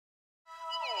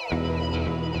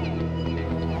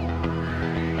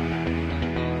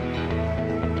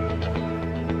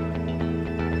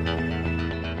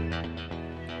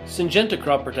Syngenta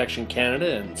Crop Protection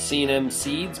Canada and C&M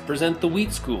Seeds present the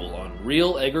Wheat School on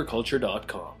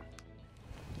RealAgriculture.com.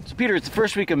 So Peter, it's the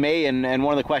first week of May, and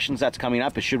one of the questions that's coming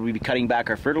up is should we be cutting back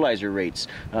our fertilizer rates?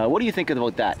 What do you think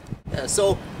about that?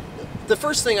 So the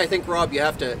first thing I think, Rob, you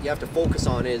have to focus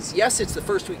on is, yes, it's the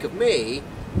first week of May,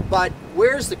 but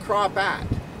where's the crop at?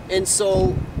 And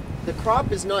so the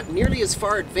crop is not nearly as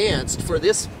far advanced for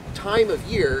this time of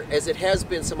year as it has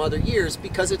been some other years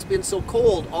because it's been so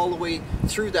cold all the way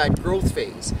through that growth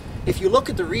phase. If you look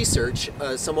at the research,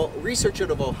 some research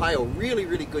out of Ohio,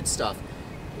 really good stuff.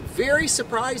 Very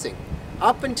surprising.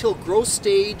 Up until growth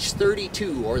stage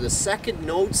 32, or the second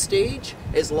node stage,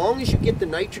 as long as you get the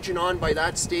nitrogen on by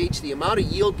that stage, the amount of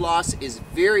yield loss is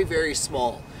very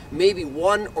small. Maybe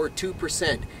 1 or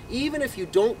 2%. Even if you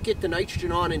don't get the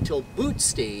nitrogen on until boot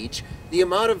stage, the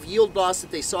amount of yield loss that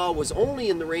they saw was only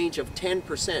in the range of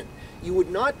 10%. You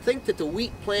would not think that the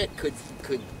wheat plant could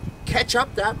catch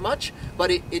up that much,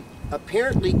 but it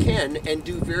apparently can, and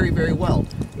do very well.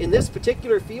 In this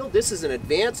particular field, this is an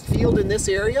advanced field in this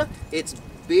area. It's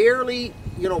barely,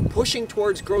 pushing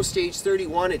towards growth stage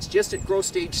 31. It's just at growth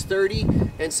stage 30,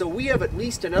 and so we have at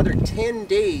least another 10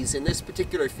 days in this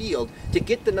particular field to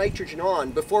get the nitrogen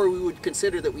on before we would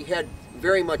consider that we had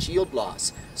very much yield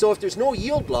loss. So if there's no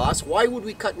yield loss, why would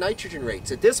we cut nitrogen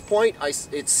rates? At this point,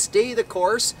 it's stay the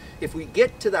course. If we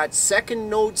get to that second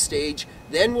node stage,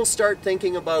 then we'll start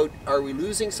thinking about, are we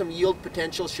losing some yield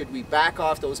potential? Should we back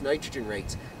off those nitrogen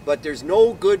rates? But there's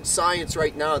no good science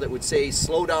right now that would say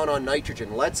slow down on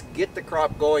nitrogen. Let's get the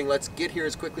crop going. Let's get here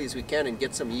as quickly as we can and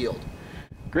get some yield.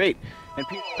 Great. And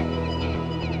Peter